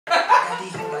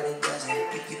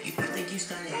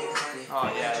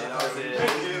Oh yeah, dude, that was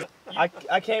it.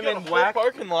 I came in whack.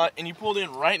 Parking lot and you pulled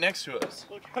in right next to us.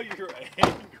 Look how you're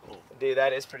angled. Dude,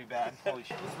 that is pretty bad. Holy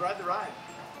shit. Let's ride the ride.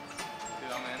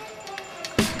 Dude, I'm in.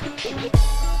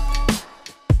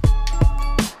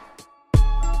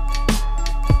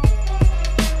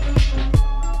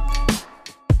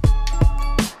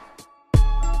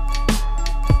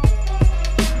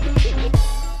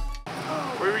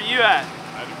 Where were you at?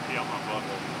 I had to pee on my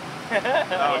butthole.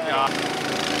 Oh god.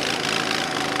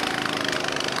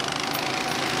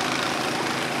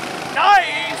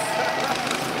 Nice!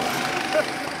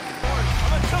 I'm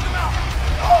gonna choke him out.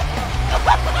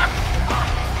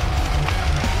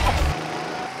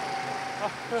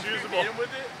 Choose him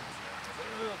with it?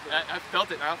 I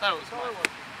felt it and I thought it was fun.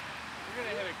 You're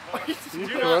gonna hit a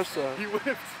car. He whipped.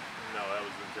 No, that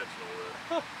was intentional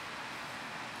whip.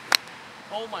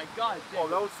 Oh my god. Oh,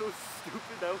 that was so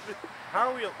stupid. That was. How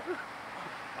are we?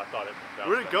 I thought it.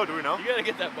 Where did it go? Do we know? You gotta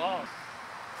get that ball.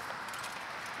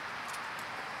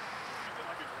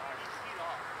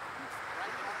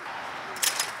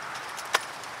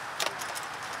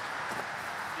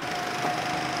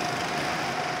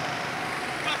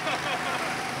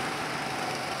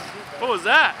 What was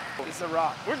that? It's a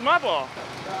rock. Where's my ball?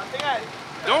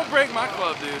 Don't break my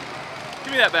club, dude.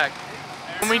 Give me that back.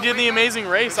 When we did the amazing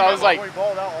race, I was like, We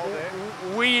balled out all day.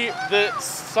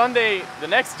 the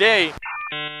next day,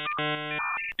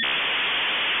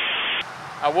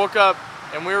 I woke up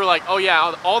and we were like, oh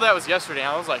yeah, all that was yesterday. And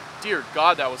I was like, dear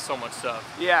God, that was so much stuff.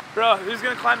 Yeah. Bro, who's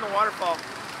gonna climb the waterfall?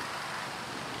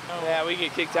 Oh. Yeah, we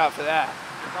get kicked out for that.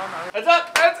 Heads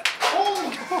up, heads up.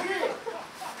 Holy shit.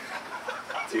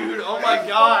 Dude, oh my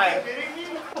god.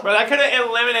 Bro, that could have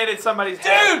eliminated somebody's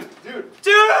head.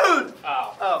 Dude!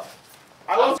 Oh.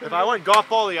 If I went golf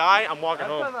ball the eye, I'm walking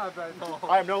home.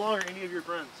 I am no longer any of your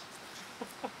friends.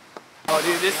 Oh,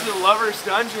 dude, this is a lover's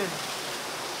dungeon.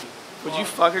 Would you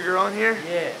fuck a girl in here?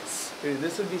 Yes. Dude,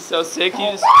 this would be so sick.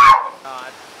 You just.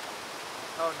 God.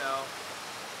 Oh no.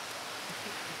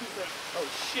 Oh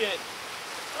shit.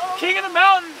 King of the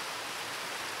mountain.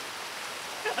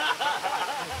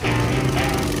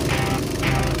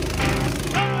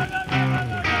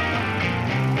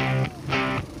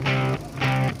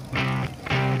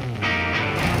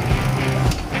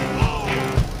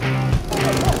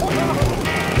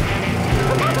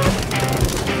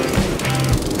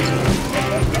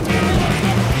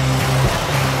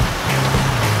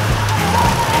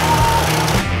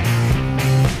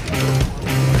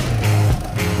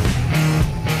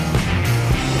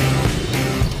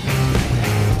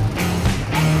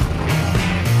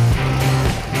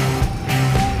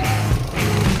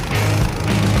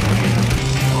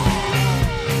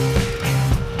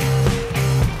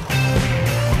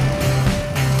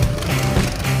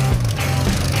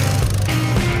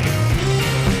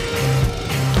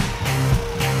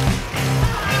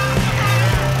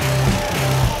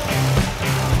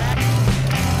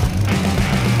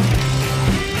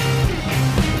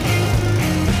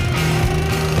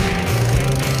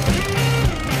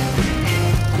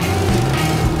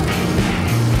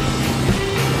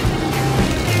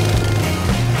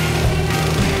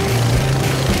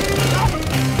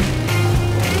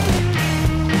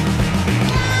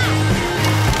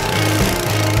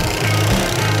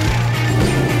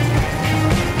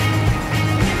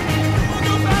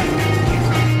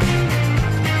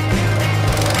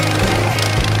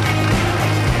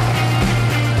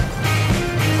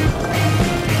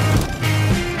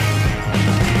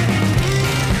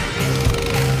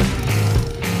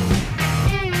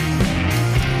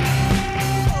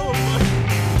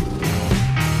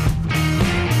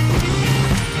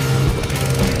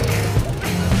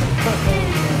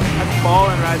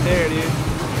 Right there, dude.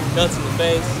 Nuts in the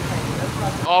face.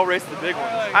 I'll race the big one.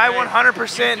 I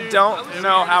 100% don't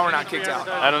know how we're not kicked out.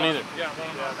 I don't either.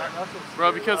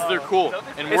 Bro, because they're cool.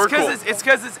 And we're cool. It's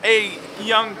because it's a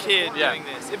young kid doing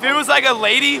this. If it was like a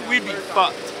lady, we'd be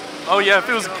fucked. Oh yeah, if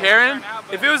it was Karen?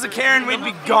 If it was a Karen, we'd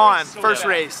be gone first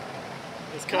race.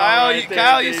 Kyle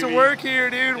used to work here,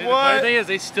 dude. The What? funny thing is,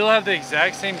 they still have the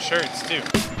exact same shirts, too.